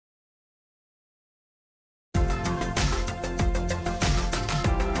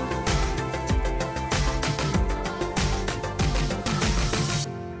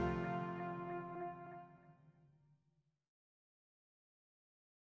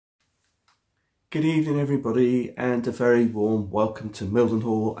Good evening everybody, and a very warm welcome to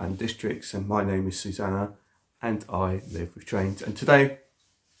Mildenhall and Districts, and my name is Susanna and I live with trains. And today,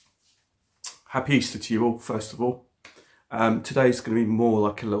 happy Easter to you all first of all. Today's going to be more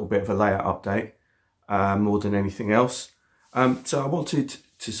like a little bit of a layout update more than anything else. So I wanted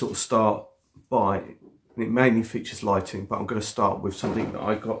to sort of start by, and it mainly features lighting, but I'm going to start with something that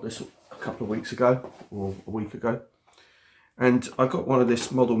I got this a couple of weeks ago or a week ago. And I got one of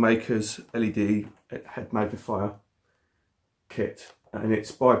this Model Maker's LED head magnifier kit, and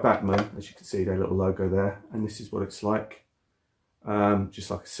it's by Bachmann, as you can see their little logo there, and this is what it's like.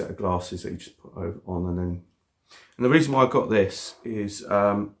 Just like a set of glasses that you just put on, and the reason why I got this is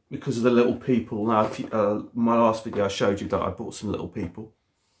because of the little people. Now, my last video I showed you that I bought some little people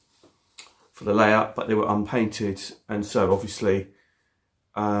for the layout, but they were unpainted, and so obviously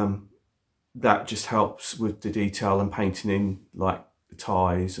that just helps with the detail and painting in like the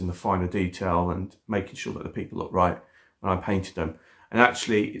ties and the finer detail and making sure that the people look right when I painted them. And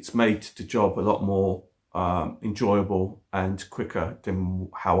actually it's made the job a lot more enjoyable and quicker than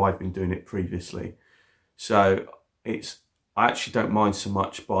how I've been doing it previously. So I actually don't mind so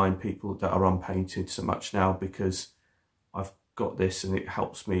much buying people that are unpainted so much now, because I've got this and it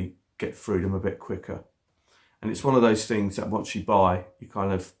helps me get through them a bit quicker. And it's one of those things that once you buy, you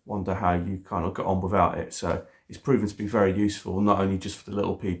kind of wonder how you kind of got on without it. So it's proven to be very useful, not only just for the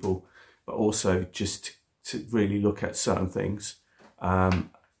little people, but also just to really look at certain things.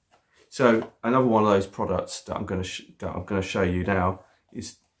 So another one of those products that I'm going to show you now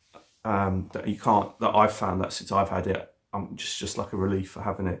is that I've found that since I've had it, just like a relief for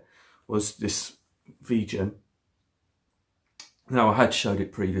having it, was this VGen. Now I had showed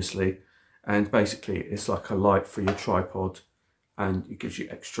it previously. And basically it's like a light for your tripod, and it gives you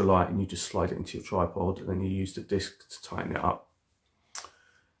extra light, and you just slide it into your tripod, and then you use the disc to tighten it up.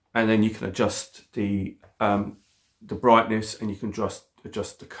 And then you can adjust the brightness, and you can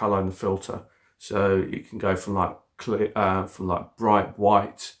adjust the color and the filter. So it can go from like clear, from like bright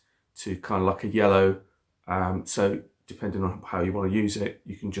white to kind of like a yellow. So depending on how you want to use it,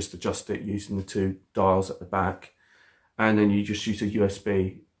 you can just adjust it using the two dials at the back, and then you just use a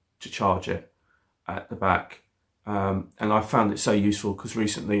USB to charge it at the back. And I found it so useful because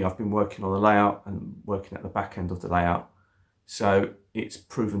recently I've been working on the layout and working at the back end of the layout, so it's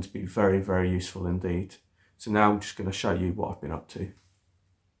proven to be very, very useful indeed. So now I'm just going to show you what I've been up to.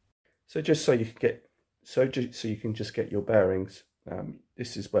 So just so you can get you can just get your bearings,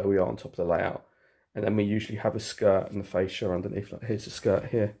 this is where we are on top of the layout, and then we usually have a skirt and the fascia underneath. Like here's the skirt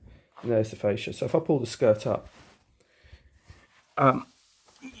here, and there's the fascia. So if I pull the skirt up,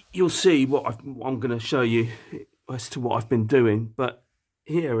 you'll see what I'm going to show you as to what I've been doing, but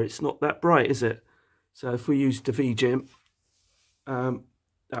here it's not that bright, is it? So if we use the VGen,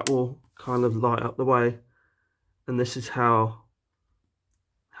 that will kind of light up the way, and this is how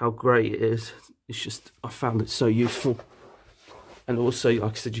great it is. It's just, I found it so useful. And also,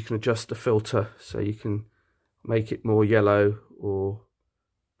 like I said, you can adjust the filter, so you can make it more yellow or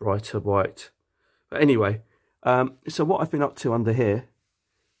brighter white. But anyway, so what I've been up to under here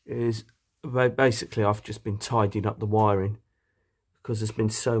is basically I've just been tidying up the wiring, because there's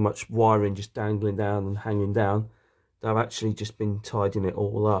been so much wiring just dangling down and hanging down that I've actually just been tidying it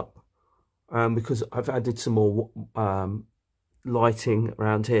all up, because I've added some more lighting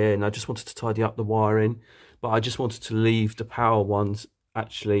around here, and I just wanted to tidy up the wiring, but I just wanted to leave the power ones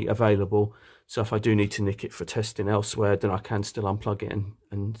actually available, so if I do need to nick it for testing elsewhere, then I can still unplug it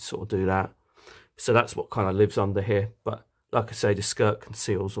and sort of do that. So that's what kind of lives under here. But like I say, the skirt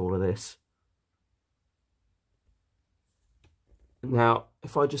conceals all of this. Now,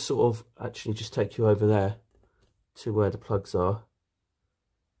 if I just sort of actually just take you over there to where the plugs are,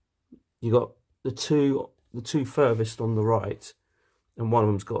 you got the two furthest on the right, and one of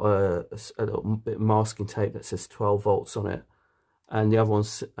them's got a little bit of masking tape that says 12 volts on it, and the other one,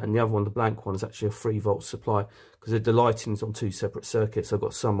 the blank one, is actually a 3 volt supply, because the lighting's on two separate circuits. I've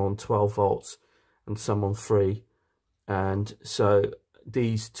got some on 12 volts and some on 3. And so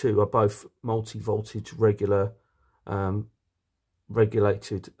these two are both multi-voltage regulated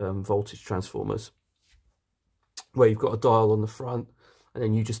voltage transformers, where you've got a dial on the front, and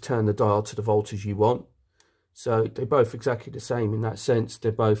then you just turn the dial to the voltage you want. So they're both exactly the same in that sense.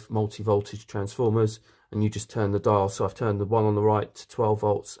 They're both multi-voltage transformers, and you just turn the dial. So I've turned the one on the right to 12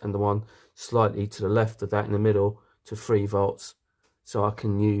 volts and the one slightly to the left of that in the middle to 3 volts. So I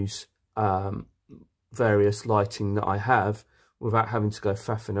can use various lighting that I have without having to go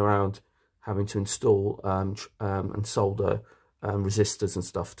faffing around, having to install and solder resistors and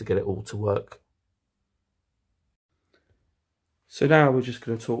stuff to get it all to work. So now we're just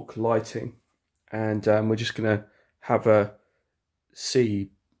going to talk lighting, and we're just going to have a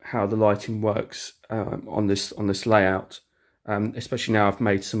see how the lighting works on this layout, especially now I've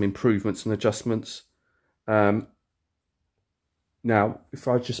made some improvements and adjustments. Now if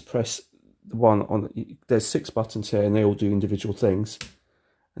I just press the one on, there's 6 buttons here and they all do individual things,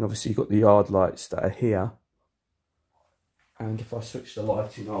 and obviously you've got the yard lights that are here, and if I switch the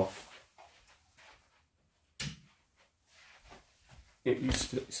lighting off, you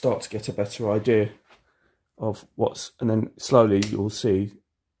start to get a better idea of what's, and then slowly you'll see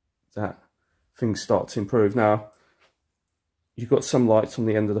that things start to improve. Now you've got some lights on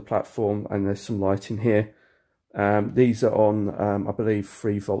the end of the platform and there's some lighting here. These are on I believe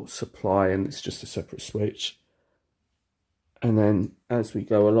 3-volt supply, and it's just a separate switch. And then as we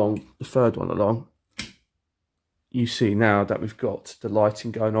go along, the third one along, you see now that we've got the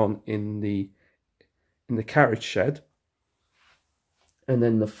lighting going on in the carriage shed. And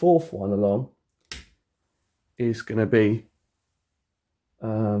then the fourth one along is going to be,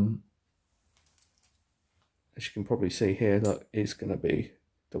 as you can probably see here, that is going to be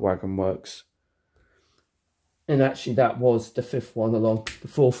the Wagon Works. And actually that was the 5th one along. The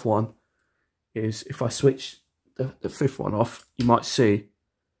 4th one is, if I switch the 5th one off, you might see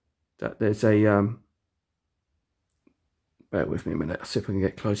that there's a, bear with me a minute, I'll see if I can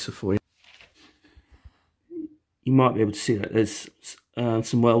get closer for you. You might be able to see that there's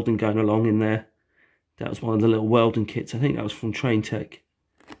some welding going along in there. That was one of the little welding kits. I think that was from Train Tech.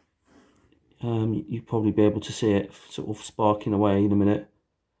 You'll probably be able to see it sort of sparking away in a minute.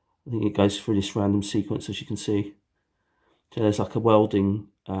 I think it goes through this random sequence, as you can see. So there's like a welding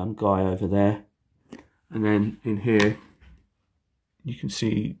guy over there. And then in here, you can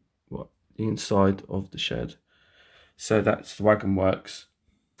see what the inside of the shed. So that's the Wagon Works.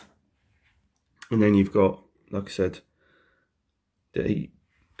 And then you've got, like I said, the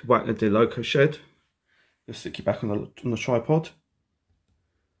loco shed. You'll stick you back on the tripod.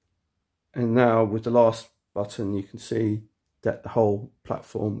 And now with the last button, you can see that the whole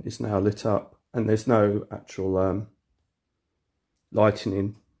platform is now lit up, and there's no actual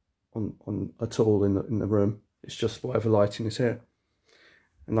lighting on at all in the room. It's just whatever lighting is here.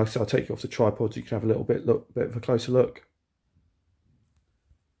 And like I said, I'll take you off the tripod so you can have a little bit of a closer look.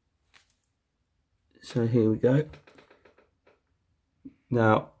 So here we go.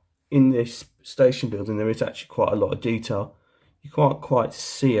 Now in this station building there is actually quite a lot of detail. You can't quite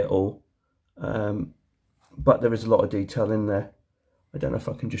see it all, but there is a lot of detail in there. I don't know if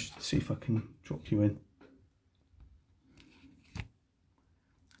I can just see if I can drop you in. I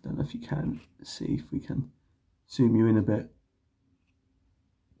don't know if you can see if we can zoom you in a bit.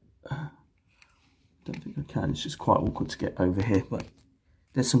 I don't think I can, it's just quite awkward to get over here, but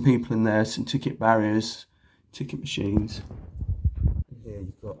there's some people in there, some ticket barriers, ticket machines. And here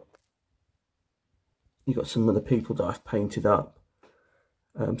you've got some of the people that I've painted up,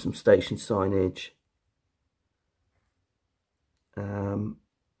 some station signage,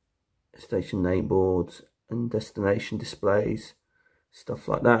 station name boards and destination displays, stuff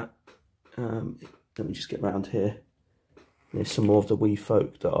like that. Let me just get round here. There's some more of the wee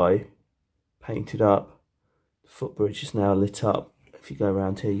folk that I painted up. The footbridge is now lit up. If you go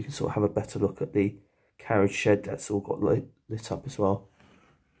around here, you can sort of have a better look at the carriage shed that's all got lit up as well.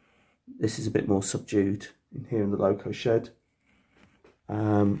 This is a bit more subdued in here in the loco shed.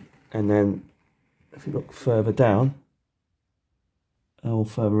 And then if you look further down, or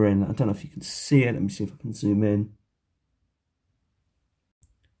further in, I don't know if you can see it. Let me see if I can zoom in.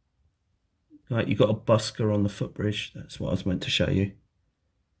 Right, you've got a busker on the footbridge. That's what I was meant to show you.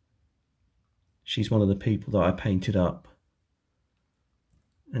 She's one of the people that I painted up.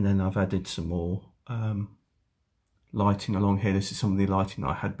 And then I've added some more lighting along here. This is some of the lighting that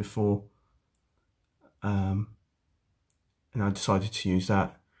I had before. And I decided to use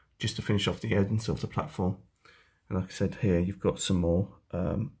that just to finish off the ends of the platform. And like I said, here you've got some more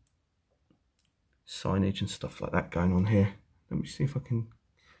signage and stuff like that going on here. Let me see if I can,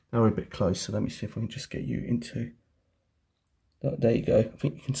 now we're a bit closer, let me see if I can just get you into, there you go. I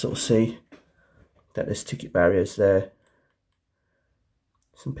think you can sort of see that there's ticket barriers there.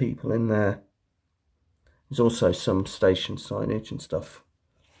 Some people in there. There's also some station signage and stuff,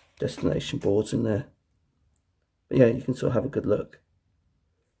 destination boards in there. But yeah, you can sort of have a good look.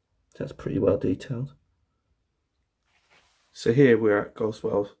 That's pretty well detailed. So here we're at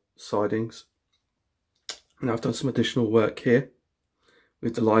Goswell sidings. Now I've done some additional work here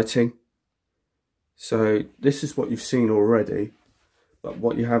with the lighting. So this is what you've seen already, but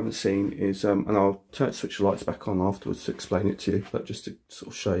what you haven't seen is, and I'll switch the lights back on afterwards to explain it to you, but just to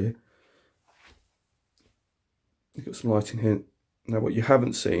sort of show you. You've got some lighting here. Now what you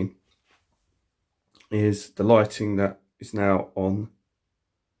haven't seen is the lighting that is now on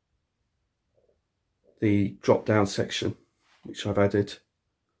the drop down section, which I've added.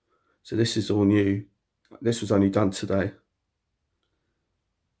 So this is all new. This was only done today.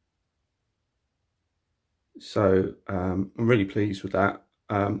 So I'm really pleased with that.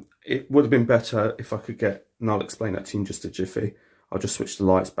 It would have been better if I could get, and I'll explain that to you in just a jiffy. I'll just switch the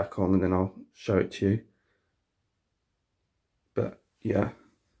lights back on and then I'll show it to you. But yeah,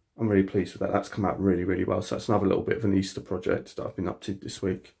 I'm really pleased with that. That's come out really, really well. So that's another little bit of an Easter project that I've been up to this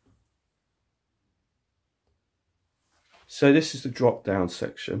week. So this is the drop down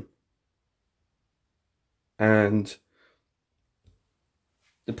section. And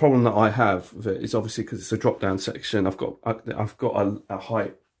the problem that I have with it is obviously because it's a drop down section, I've got a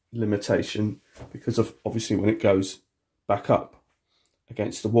height limitation because of obviously when it goes back up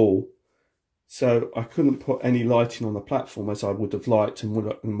against the wall. So I couldn't put any lighting on the platform as I would have liked and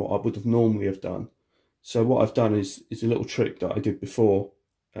what I would have normally have done. So what I've done is a little trick that I did before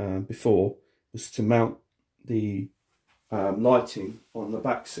was to mount the lighting on the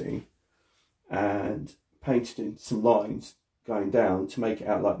back seam and painted in some lines going down to make it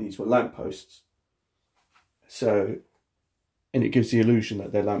out like these were lampposts. So, and it gives the illusion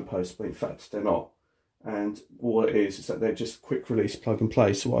that they're lampposts, but in fact they're not. And all it is that they're just quick release plug and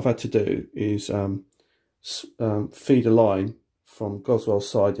play. So what I've had to do is feed a line from Goswell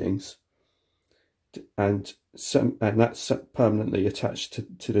sidings, and that's permanently attached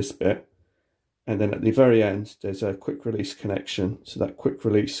to this bit. And then at the very end, there's a quick release connection. So that quick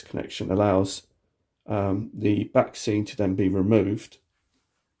release connection allows the back seam to then be removed.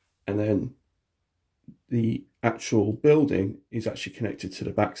 And then the actual building is actually connected to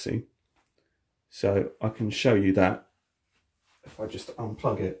the back seam. So I can show you that if I just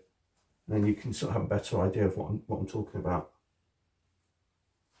unplug it, and then you can sort of have a better idea of what I'm talking about.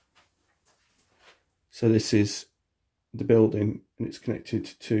 So this is the building and it's connected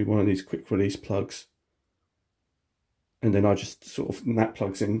to one of these quick release plugs, and then I just sort of, and that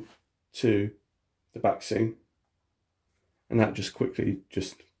plugs in to the back seam, and that just quickly,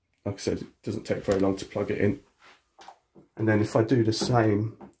 just like I said, it doesn't take very long to plug it in. And then if I do the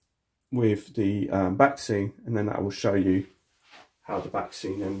same with the back seam, and then that will show you how the back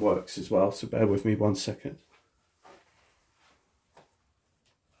seam then works as well. So bear with me 1 second.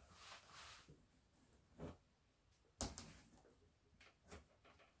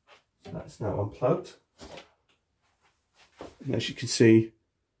 So that's now unplugged. And as you can see,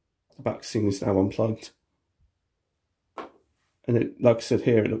 the back seam is now unplugged. And it, like I said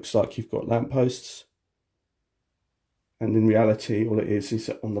here, it looks like you've got lampposts. And in reality, all it is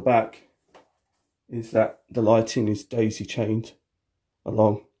that on the back is that the lighting is daisy chained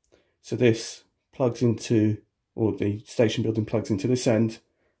along. So this plugs into, or the station building plugs into this end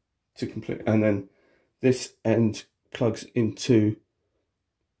to complete, and then this end plugs into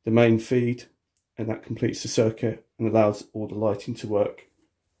the main feed, and that completes the circuit and allows all the lighting to work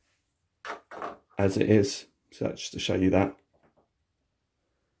as it is. So that's just to show you that.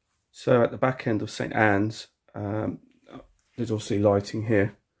 So at the back end of St Anne's, there's obviously lighting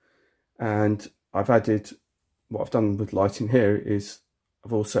here, and I've added, what I've done with lighting here is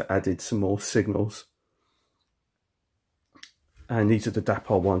I've also added some more signals, and these are the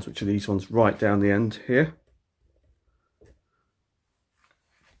Dapol ones, which are these ones right down the end here.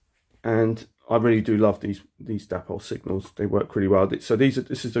 And I really do love these Dapol signals. They work really well. So these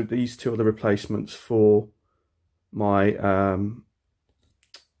two are the replacements for my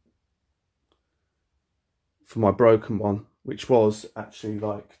broken one, which was actually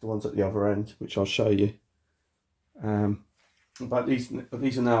like the ones at the other end, which I'll show you. But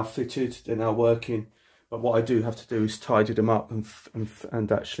these are now fitted. They're now working. But what I do have to do is tidy them up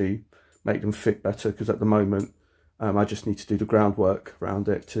and actually make them fit better, because at the moment I just need to do the groundwork around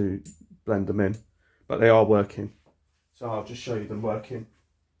it to blend them in. But they are working. So I'll just show you them working.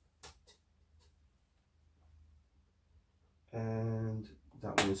 And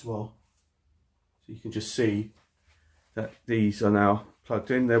that one as well. So you can just see that these are now plugged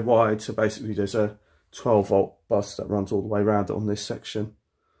in. They're wired, so basically there's a 12-volt bus that runs all the way around on this section.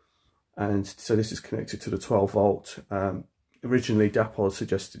 And so this is connected to the 12-volt. Originally Dapol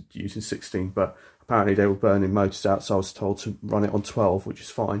suggested using 16, but apparently they were burning motors out, so I was told to run it on 12, which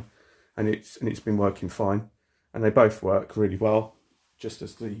is fine. And it's been working fine. And they both work really well. Just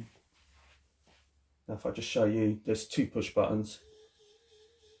as the, if I just show you, there's 2 push buttons.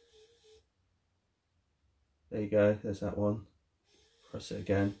 There you go, there's that one. Press it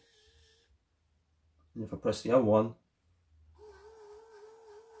again. And if I press the other one,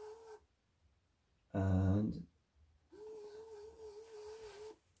 and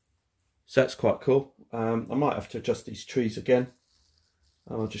so that's quite cool. I might have to adjust these trees again.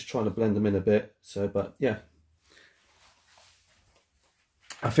 I'm just trying to blend them in a bit. So, but yeah,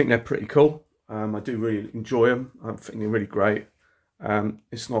 I think they're pretty cool. I do really enjoy them. I think they're really great.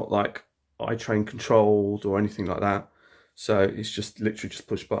 It's not like iTrain controlled or anything like that. So it's just literally just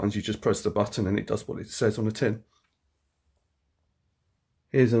push buttons. You just press the button and it does what it says on the tin.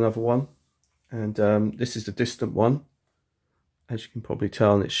 Here's another one. And this is the distant one. As you can probably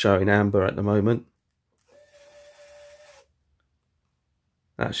tell, and it's showing amber at the moment.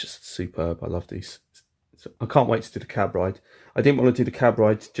 That's just superb. I love these. So I can't wait to do the cab ride. I didn't want to do the cab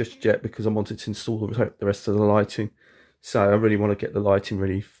ride just yet because I wanted to install the rest of the lighting. So I really want to get the lighting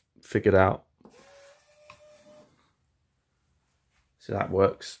really figured out. So that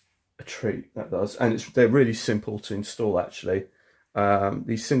works a treat, that does. And they're really simple to install actually.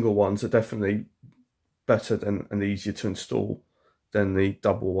 These single ones are definitely better than and easier to install than the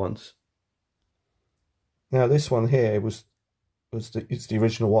double ones. Now this one here it's the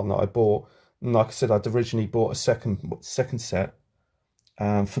original one that I bought. And like I said, I'd originally bought a second set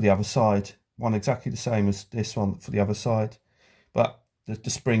for the other side. One exactly the same as this one for the other side. But the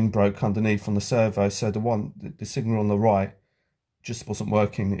spring broke underneath on the servo, so the signal on the right just wasn't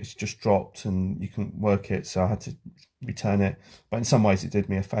working. It's just dropped and you couldn't work it, so I had to return it. But in some ways it did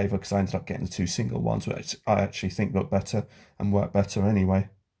me a favour because I ended up getting the two single ones, which I actually think look better and work better anyway.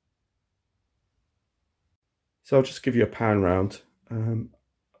 So I'll just give you a pan round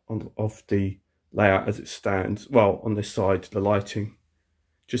of the layout as it stands. Well, on this side, the lighting,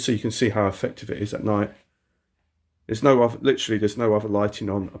 just so you can see how effective it is at night. There's no other, literally there's no other lighting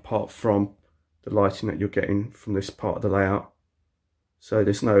on apart from the lighting that you're getting from this part of the layout. So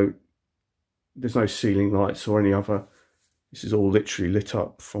there's no ceiling lights or any other. This is all literally lit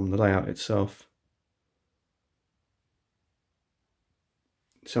up from the layout itself.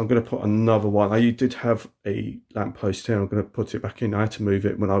 So I'm going to put another one. I did have a lamppost here. I'm going to put it back in. I had to move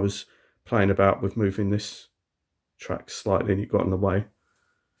it when I was playing about with moving this track slightly and it got in the way.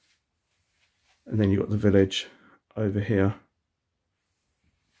 And then you've got the village over here.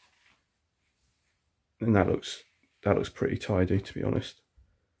 And that looks pretty tidy, to be honest.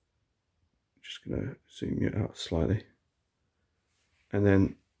 Just going to zoom it out slightly. And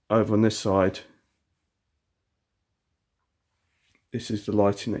then over on this side, this is the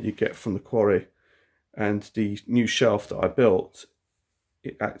lighting that you get from the quarry. And the new shelf that I built,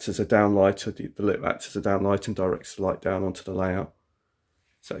 it acts as a downlighter. The lip acts as a downlight and directs the light down onto the layout.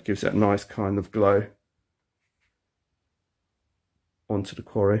 So it gives that nice kind of glow onto the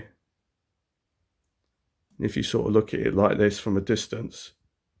quarry. And if you sort of look at it like this from a distance,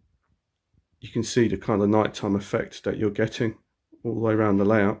 you can see the kind of nighttime effect that you're getting all the way around the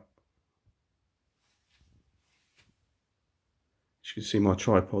layout. You can see my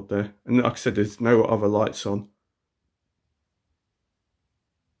tripod there. And like I said, there's no other lights on.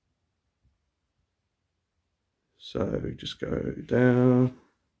 So just go down.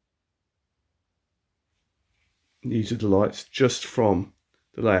 These are the lights just from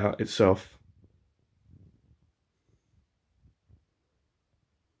the layout itself.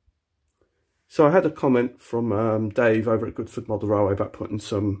 So I had a comment from Dave over at Goodford Model Railway about putting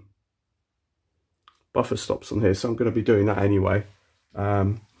some buffer stops on here, so I'm going to be doing that anyway.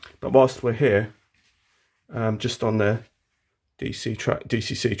 But whilst we're here, just on the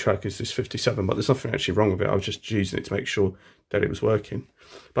DCC track is this 57, but there's nothing actually wrong with it. I was just using it to make sure that it was working.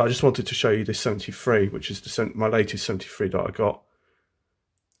 But I just wanted to show you this 73, which is my latest 73 that I got.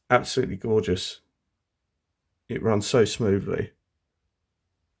 Absolutely gorgeous. It runs so smoothly.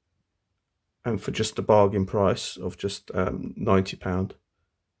 And for just the bargain price of just £90.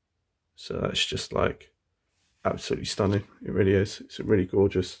 So that's just like absolutely stunning. It really is. It's a really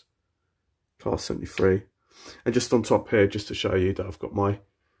gorgeous Class 73. And just on top here, just to show you that I've got my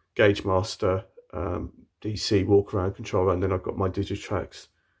Gagemaster DC walk around controller, and then I've got my Digitrax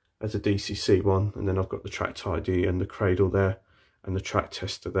as a DCC one, and then I've got the track tidy and the cradle there and the track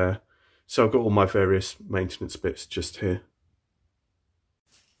tester there. So I've got all my various maintenance bits just here.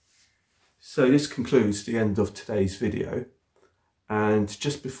 So this concludes the end of today's video, and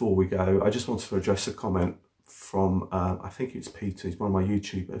just before we go, I just wanted to address a comment from I think it's Peter. He's one of my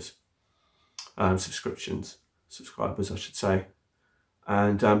YouTubers, subscribers I should say,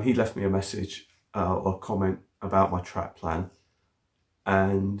 and he left me a message or comment about my track plan,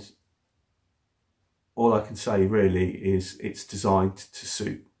 and all I can say really is it's designed to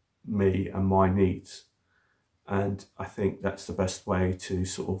suit me and my needs, and I think that's the best way to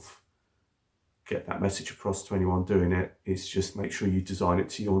sort of get that message across to anyone doing it, is just make sure you design it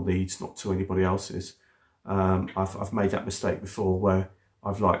to your needs, not to anybody else's. I've made that mistake before where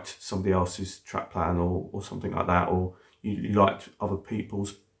I've liked somebody else's track plan or something like that, or you liked other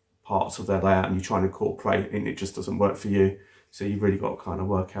people's parts of their layout and you try and incorporate and it just doesn't work for you. So you've really got to kind of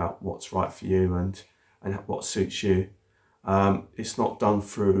work out what's right for you and what suits you. It's not done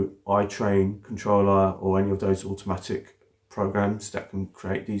through iTrain controller or any of those automatic programs that can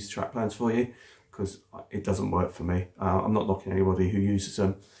create these track plans for you, because it doesn't work for me. I'm not knocking anybody who uses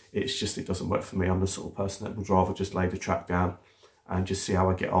them. It's just, it doesn't work for me. I'm the sort of person that would rather just lay the track down and just see how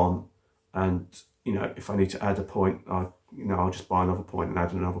I get on. And, you know, if I need to add a point, I'll just buy another point and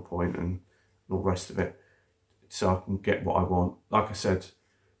add another point and all the rest of it, so I can get what I want. Like I said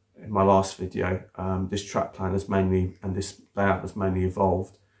in my last video, this track plan has mainly, and this layout has mainly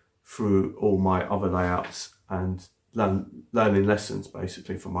evolved through all my other layouts and learning lessons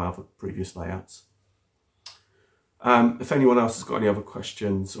basically from my other previous layouts. If anyone else has got any other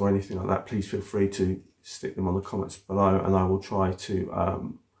questions or anything like that, please feel free to stick them on the comments below, and I will try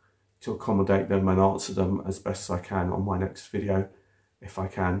to accommodate them and answer them as best as I can on my next video, if I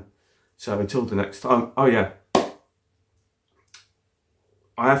can. So until the next time, oh yeah,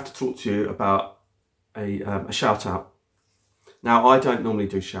 I have to talk to you about a shout out. Now, I don't normally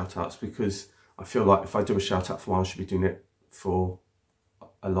do shout outs because I feel like if I do a shout out for one, I should be doing it for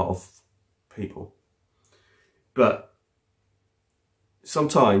a lot of people. But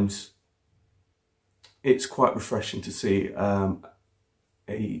sometimes it's quite refreshing to see a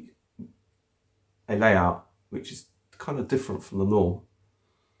layout which is kind of different from the norm.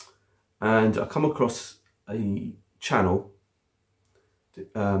 And I come across a channel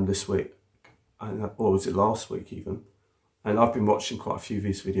this week, or was it last week even? And I've been watching quite a few of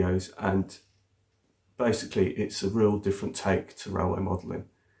these videos, and basically it's a real different take to railway modelling,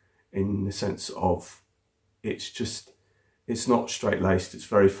 in the sense of it's not straight-laced, it's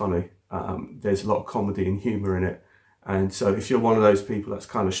very funny. There's a lot of comedy and humour in it. And so if you're one of those people that's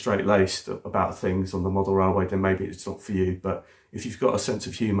kind of straight-laced about things on the model railway, then maybe it's not for you. But if you've got a sense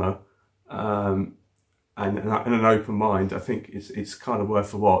of humour and an open mind, I think it's kind of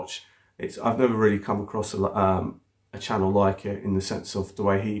worth a watch. I've never really come across a channel like it, in the sense of the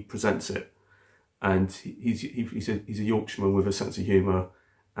way he presents it. And he's a Yorkshireman with a sense of humour,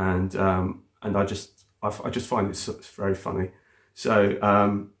 and I just find it's very funny.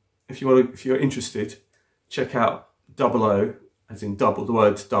 So if you're interested, check out 00, as in double, the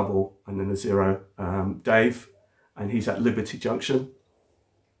words double and then a 0, Dave, and he's at Liberty Junction.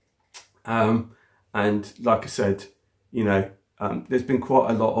 And like I said, you know, there's been quite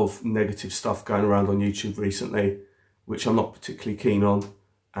a lot of negative stuff going around on YouTube recently, which I'm not particularly keen on.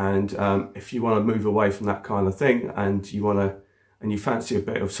 And if you want to move away from that kind of thing, and you fancy a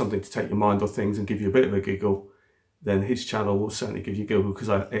bit of something to take your mind off things and give you a bit of a giggle, then his channel will certainly give you a giggle, because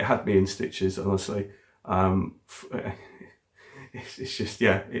it had me in stitches, honestly. It's just,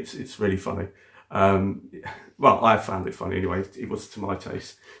 yeah, it's really funny. Well, I found it funny anyway. It was to my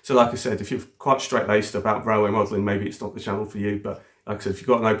taste. So like I said, if you're quite straight-laced about railway modelling, maybe it's not the channel for you. But like I said, if you've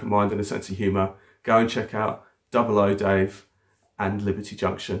got an open mind and a sense of humour, go and check out 00 Dave and Liberty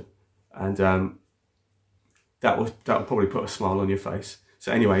Junction, and that will probably put a smile on your face.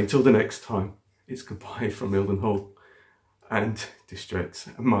 So anyway, until the next time, it's goodbye from Mildenhall and Districts.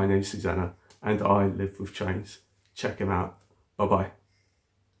 My name's Susanna, and I live with trains. Check him out. Bye bye.